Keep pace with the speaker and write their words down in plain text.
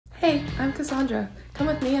Hey, I'm Kassondra. Come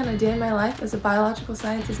with me on a day in my life as a biological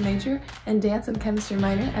sciences major and dance and chemistry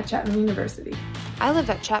minor at Chapman University. I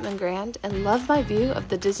live at Chapman Grand and love my view of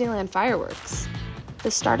the Disneyland fireworks.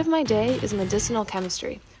 The start of my day is medicinal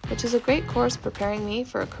chemistry, which is a great course preparing me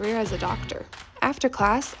for a career as a doctor. After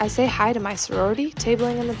class, I say hi to my sorority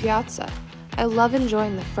tabling in the piazza. I love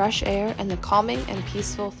enjoying the fresh air and the calming and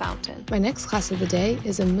peaceful fountain. My next class of the day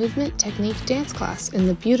is a movement technique dance class in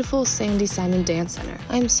the beautiful Sandy Simon Dance Center.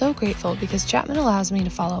 I am so grateful because Chapman allows me to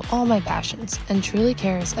follow all my passions and truly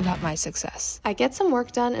cares about my success. I get some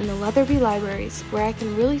work done in the Leatherby libraries where I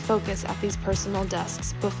can really focus at these personal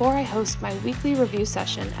desks before I host my weekly review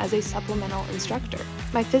session as a supplemental instructor.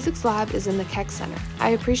 My physics lab is in the Keck Center. I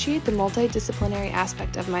appreciate the multidisciplinary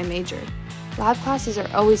aspect of my major. Lab classes are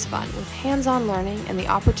always fun, with hands-on learning and the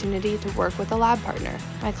opportunity to work with a lab partner.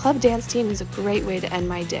 My club dance team is a great way to end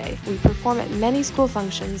my day. We perform at many school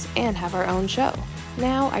functions and have our own show.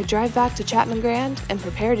 Now I drive back to Chapman Grand and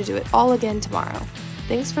prepare to do it all again tomorrow.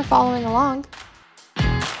 Thanks for following along.